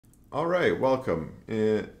All right, welcome.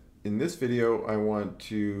 In this video, I want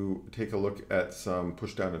to take a look at some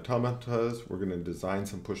pushdown automatas. We're going to design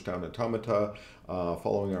some pushdown automata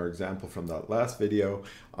following our example from that last video.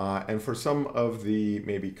 And for some of the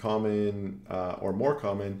maybe common or more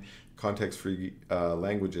common context-free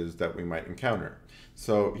languages that we might encounter.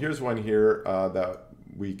 So here's one here that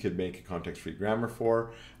we could make a context-free grammar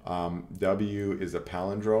for. W is a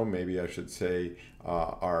palindrome. Maybe I should say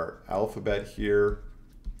our alphabet here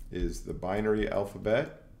is the binary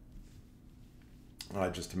alphabet,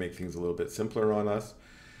 just to make things a little bit simpler on us.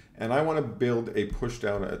 And I want to build a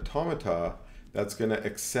pushdown automata that's going to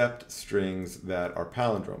accept strings that are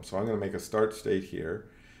palindromes. So I'm going to make a start state here.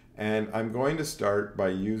 And I'm going to start by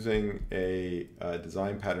using a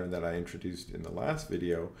design pattern that I introduced in the last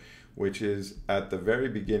video, which is at the very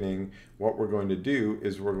beginning, what we're going to do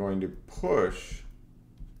is we're going to push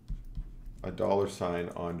a $sign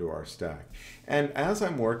onto our stack. And as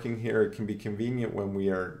I'm working here, it can be convenient when we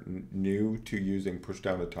are new to using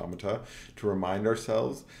pushdown automata to remind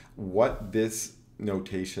ourselves what this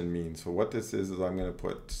notation means. So what this is I'm going to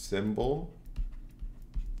put symbol,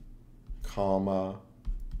 comma,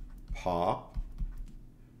 pop,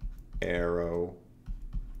 arrow,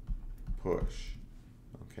 push.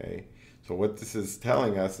 Okay, so what this is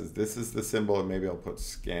telling us is this is the symbol, and maybe I'll put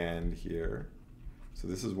scanned here. So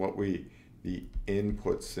this is what the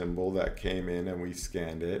input symbol that came in and we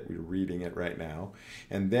scanned it. We're reading it right now.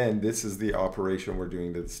 And then this is the operation we're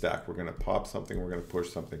doing to the stack. We're going to pop something, we're going to push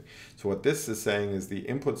something. So what this is saying is the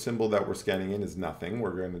input symbol that we're scanning in is nothing.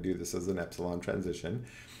 We're going to do this as an epsilon transition.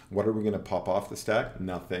 What are we going to pop off the stack?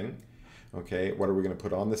 Nothing. Okay, what are we going to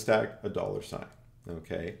put on the stack? A $sign.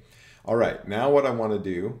 Okay, all right, now what I want to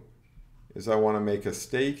do is I want to make a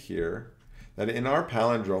state here that in our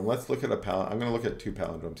palindrome, let's look at a palindrome. I'm going to look at two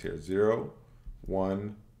palindromes here, 0,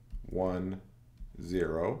 1, 1,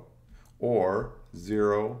 0, or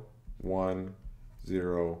 0, 1,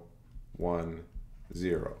 0, 1,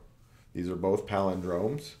 0. These are both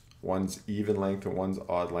palindromes. One's even length and one's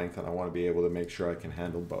odd length, and I want to be able to make sure I can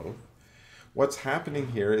handle both. What's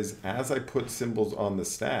happening here is as I put symbols on the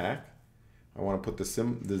stack, I want to put the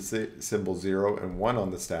symbol 0 and 1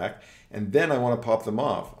 on the stack, and then I want to pop them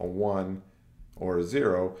off, a 1 or a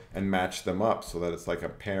 0, and match them up so that it's like a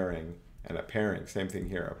pairing and a pairing. Same thing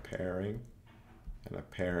here, a pairing and a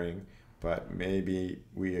pairing, but maybe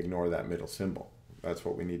we ignore that middle symbol. That's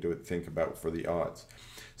what we need to think about for the odds.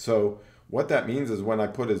 So what that means is when I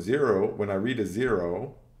put a 0, when I read a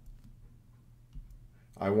 0,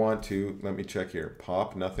 I want to, let me check here,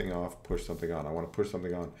 pop nothing off, push something on. I want to push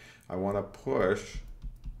something on. I want to push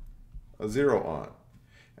a 0 on.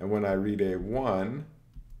 And when I read a 1,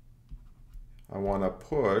 I want to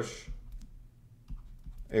push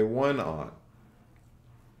a 1 on.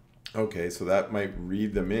 Okay, so that might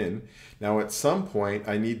read them in. Now at some point,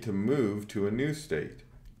 I need to move to a new state.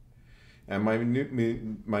 And my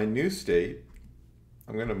new state,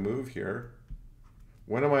 I'm going to move here.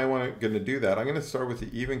 When am I going to do that? I'm going to start with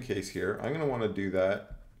the even case here. I'm going to want to do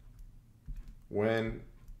that when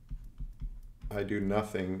I do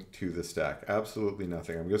nothing to the stack, absolutely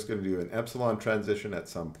nothing. I'm just going to do an epsilon transition at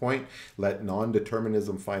some point, let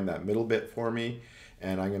non-determinism find that middle bit for me,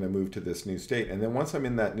 and I'm going to move to this new state. And then once I'm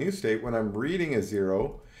in that new state, when I'm reading a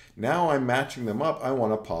 0, now I'm matching them up. I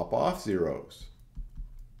want to pop off zeros.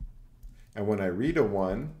 And when I read a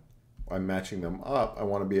 1, I'm matching them up. I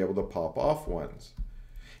want to be able to pop off 1s.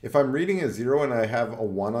 If I'm reading a 0 and I have a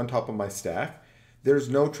 1 on top of my stack, there's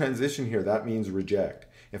no transition here. That means reject.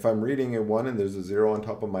 If I'm reading a 1 and there's a 0 on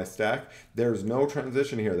top of my stack, there's no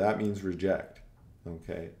transition here. That means reject.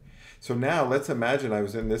 Okay. So now let's imagine I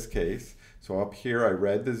was in this case. So up here, I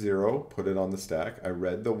read the 0, put it on the stack. I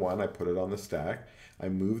read the 1, I put it on the stack. I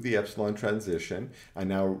move the epsilon transition. I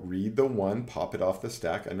now read the 1, pop it off the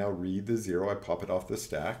stack. I now read the 0, I pop it off the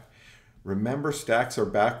stack. Remember, stacks are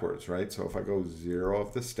backwards, right? So if I go 0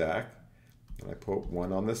 off the stack, and I put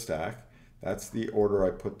 1 on the stack, that's the order I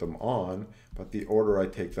put them on, but the order I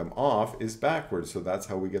take them off is backwards. So that's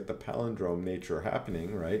how we get the palindrome nature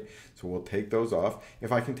happening, right? So we'll take those off.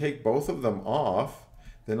 If I can take both of them off,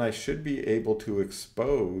 then I should be able to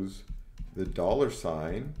expose the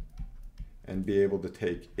 $sign and be able to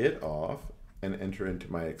take it off and enter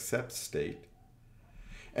into my accept state.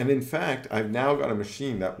 And in fact, I've now got a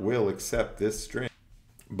machine that will accept this string,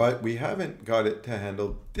 but we haven't got it to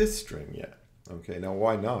handle this string yet. Okay, now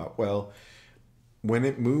why not? Well, when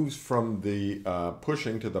it moves from the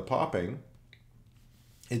pushing to the popping,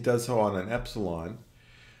 it does so on an epsilon,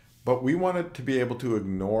 but we want it to be able to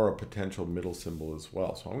ignore a potential middle symbol as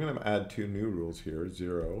well. So I'm going to add two new rules here,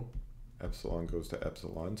 0, epsilon goes to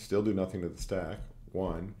epsilon, still do nothing to the stack,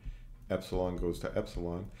 1, epsilon goes to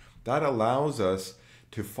epsilon. That allows us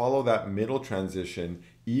to follow that middle transition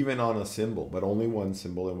even on a symbol, but only one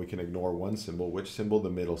symbol, and we can ignore one symbol. Which symbol? The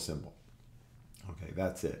middle symbol. Okay,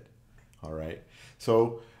 that's it. All right.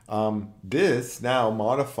 So this now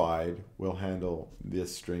modified will handle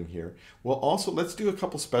this string here. Well, also, let's do a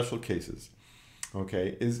couple special cases.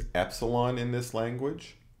 Okay, is epsilon in this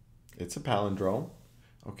language? It's a palindrome.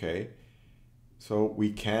 Okay, so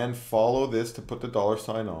we can follow this to put the dollar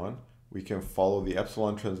sign on. We can follow the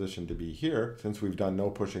epsilon transition to be here. Since we've done no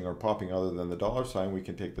pushing or popping other than the dollar sign, we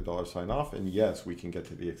can take the dollar sign off, and yes, we can get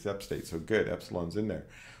to the except state. So good, epsilon's in there.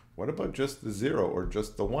 What about just the 0 or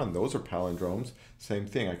just the 1? Those are palindromes. Same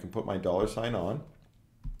thing, I can put my dollar sign on,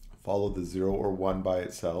 follow the 0 or 1 by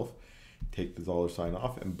itself, take the dollar sign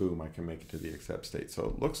off, and boom, I can make it to the except state. So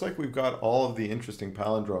it looks like we've got all of the interesting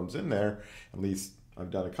palindromes in there. At least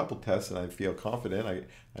I've done a couple tests and I feel confident.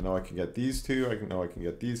 I know I can get these two. I know I can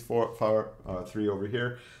get these three over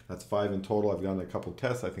here. That's 5 in total. I've done a couple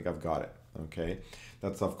tests. I think I've got it. Okay,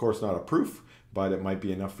 that's of course not a proof, but it might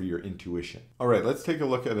be enough for your intuition. All right, let's take a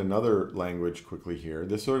look at another language quickly here.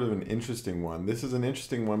 This is sort of an interesting one. This is an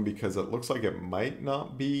interesting one because it looks like it might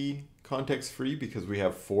not be context free because we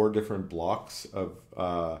have 4 different blocks of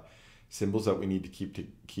symbols that we need to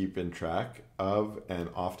keep in track of, and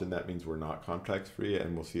often that means we're not context free,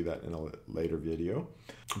 and we'll see that in a later video.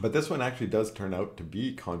 But this one actually does turn out to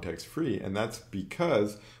be context free, and that's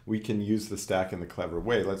because we can use the stack in the clever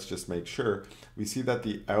way. Let's just make sure. We see that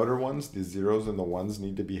the outer ones, the 0s and the 1s,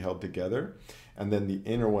 need to be held together, and then the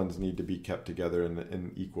inner ones need to be kept together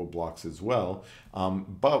in equal blocks as well.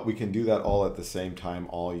 But we can do that all at the same time,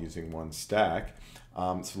 all using one stack.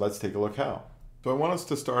 So let's take a look how. So I want us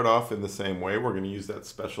to start off in the same way. We're going to use that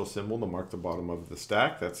special symbol to mark the bottom of the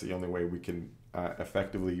stack. That's the only way we can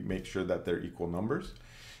effectively make sure that they're equal numbers.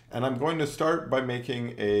 And I'm going to start by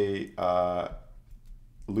making a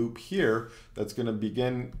loop here that's going to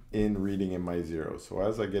begin in reading in my 0. So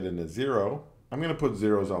as I get into 0, I'm going to put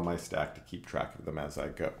 0s on my stack to keep track of them as I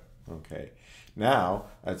go. Okay. Now,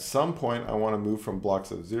 at some point, I want to move from blocks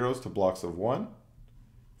of 0s to blocks of 1.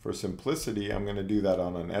 For simplicity, I'm going to do that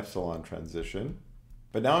on an epsilon transition.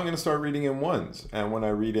 But now I'm going to start reading in 1s. And when I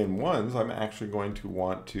read in 1s, I'm actually going to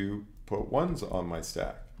want to put 1s on my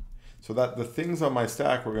stack. So that the things on my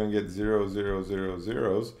stack, we're going to get 0, 0, 0,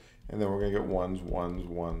 0s, and then we're going to get 1s, 1s,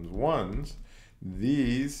 1s, 1s.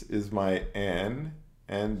 These is my n,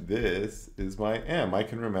 and this is my m. I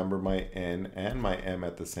can remember my n and my m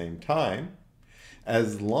at the same time,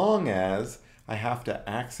 as long as I have to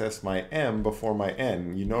access my m before my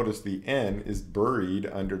n. You notice the n is buried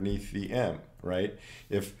underneath the m, right?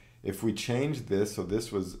 If we change this, so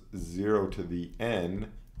this was 0 to the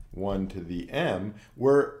n, 1 to the m,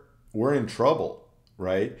 we're in trouble,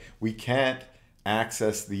 right? We can't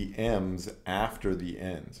access the m's after the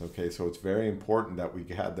n's, okay? So it's very important that we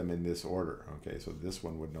had them in this order, okay? So this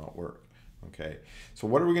one would not work, okay? So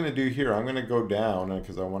what are we going to do here? I'm going to go down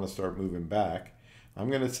because I want to start moving back. I'm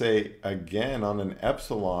going to say, again, on an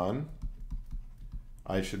epsilon,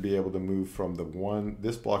 I should be able to move from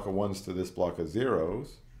this block of 1s to this block of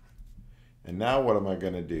 0s. And now what am I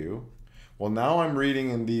going to do? Well, now I'm reading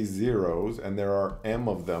in these 0s, and there are m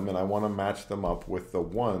of them, and I want to match them up with the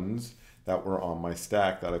 1s that were on my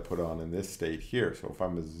stack that I put on in this state here. So if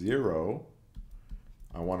I'm a 0,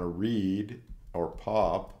 I want to read or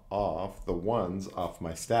pop off the 1s off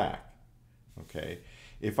my stack. Okay.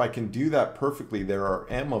 If I can do that perfectly, there are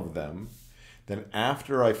m of them, then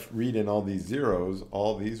after I read in all these 0s,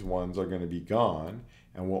 all these 1s are going to be gone,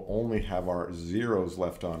 and we'll only have our 0s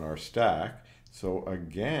left on our stack. So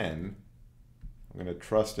again, I'm going to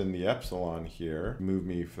trust in the epsilon here, move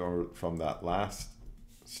me from that last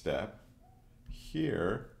step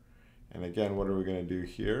here. And again, what are we going to do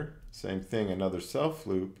here? Same thing, another self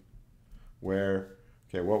loop where,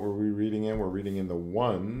 okay, what were we reading in? We're reading in the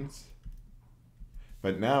 1s.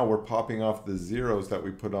 But now we're popping off the 0s that we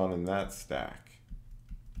put on in that stack,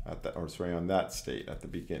 on that state at the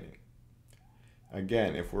beginning.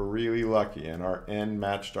 Again, if we're really lucky and our n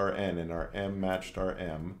matched our n and our m matched our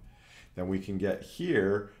m, then we can get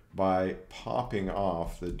here by popping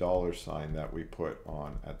off the dollar sign that we put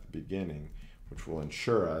on at the beginning, which will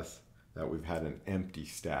ensure us that we've had an empty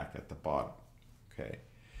stack at the bottom. Okay.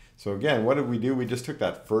 So again, what did we do? We just took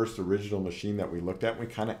that first original machine that we looked at, and we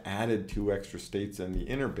kind of added 2 extra states in the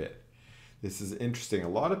inner bit. This is interesting. A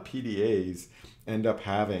lot of PDAs end up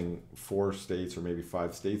having 4 states or maybe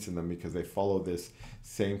 5 states in them because they follow this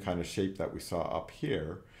same kind of shape that we saw up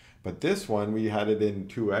here. But this one, we had it in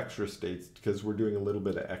 2 extra states because we're doing a little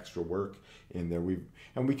bit of extra work in there. We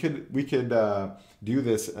could do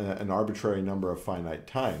this an arbitrary number of finite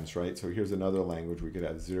times, right? So here's another language. We could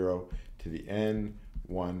have 0 to the n,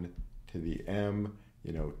 1 to the m,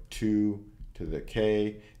 2 to the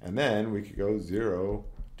k, and then we could go 0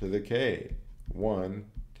 to the k, 1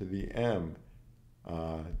 to the m,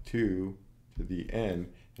 2 to the n.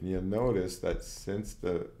 And you'll notice that since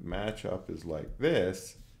the matchup is like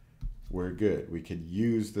this, we're good. We could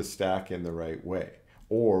use the stack in the right way.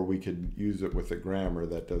 Or we could use it with a grammar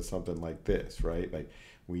that does something like this, right? Like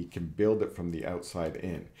we can build it from the outside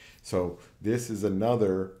in. So this is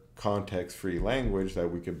another context-free language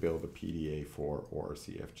that we could build a PDA for or a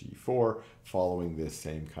CFG for, following this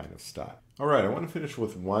same kind of style. All right, I want to finish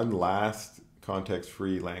with one last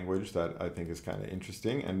context-free language that I think is kind of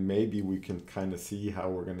interesting, and maybe we can kind of see how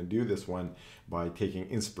we're going to do this one by taking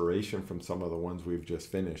inspiration from some of the ones we've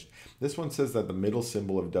just finished. This one says that the middle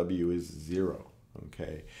symbol of W is 0.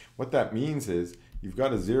 Okay, what that means is you've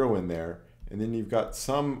got a 0 in there, and then you've got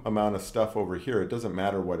some amount of stuff over here. It doesn't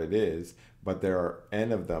matter what it is, but there are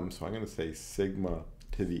n of them. So I'm going to say sigma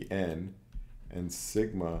to the n and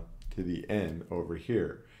sigma to the n over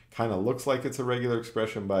here. Kind of looks like it's a regular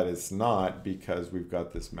expression, but it's not, because we've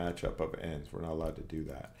got this matchup of n's. We're not allowed to do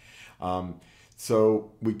that.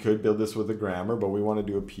 So we could build this with a grammar, but we want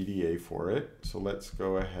to do a PDA for it. So let's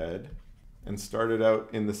go ahead and start it out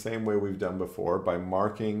in the same way we've done before, by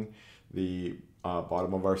marking the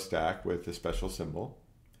bottom of our stack with a special symbol.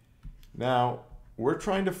 Now, we're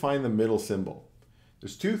trying to find the middle symbol.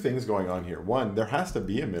 There's 2 things going on here. One, there has to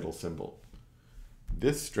be a middle symbol.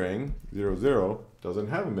 This string, 0, 0, doesn't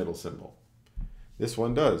have a middle symbol. This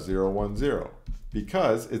one does, 0, 1, 0,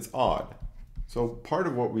 because it's odd. So part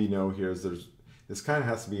of what we know here is this kind of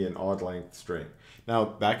has to be an odd length string.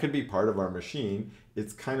 Now, that could be part of our machine.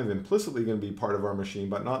 It's kind of implicitly going to be part of our machine,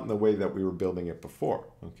 but not in the way that we were building it before.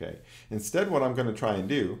 Okay. Instead, what I'm going to try and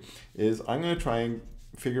do is I'm going to try and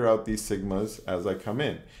figure out these sigmas as I come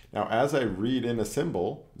in. Now, as I read in a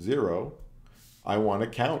symbol, 0, I want to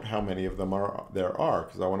count how many of them there are,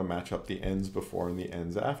 because I want to match up the n's before and the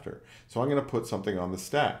n's after. So I'm going to put something on the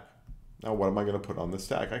stack. Now, what am I going to put on the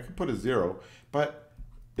stack? I could put a 0, but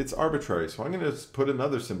it's arbitrary. So I'm going to put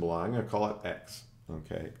another symbol on. I'm going to call it x.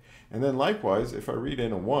 Okay. And then likewise, if I read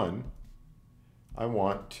in a 1, I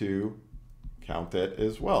want to count that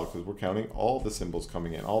as well, because we're counting all the symbols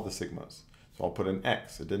coming in, all the sigmas. So I'll put an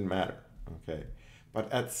x. It didn't matter. Okay.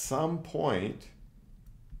 But at some point,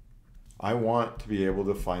 I want to be able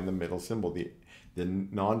to find the middle symbol. The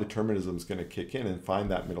non-determinism is going to kick in and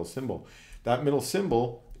find that middle symbol. That middle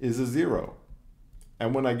symbol is a 0.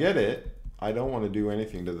 And when I get it, I don't want to do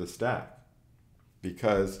anything to the stack,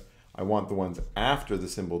 because I want the ones after the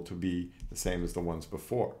symbol to be the same as the ones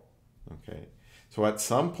before. Okay. So at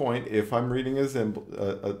some point, if I'm reading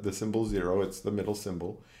the symbol 0, it's the middle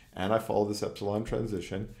symbol, and I follow this epsilon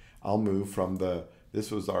transition, I'll move from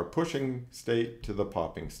this was our pushing state to the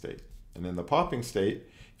popping state. And in the popping state,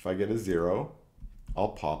 if I get a 0, I'll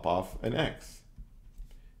pop off an x.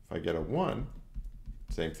 If I get a 1,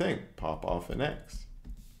 same thing, pop off an x.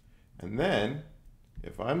 And then,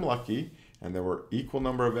 if I'm lucky, and there were equal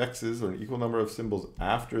number of x's or an equal number of symbols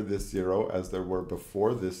after this 0 as there were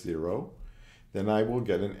before this 0, then I will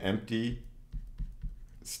get an empty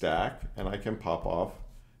stack, and I can pop off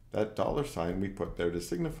that $sign we put there to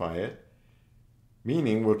signify it,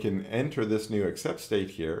 meaning we can enter this new except state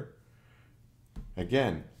here.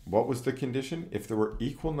 Again, what was the condition? If there were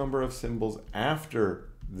equal number of symbols after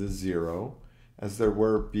the 0 as there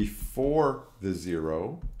were before the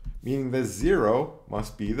 0, meaning the 0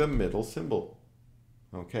 must be the middle symbol.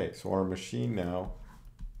 Okay, so our machine now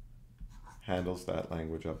handles that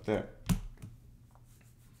language up there.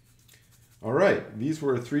 All right, these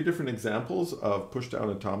were 3 different examples of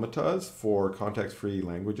pushdown automatas for context-free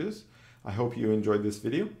languages. I hope you enjoyed this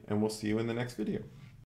video, and we'll see you in the next video.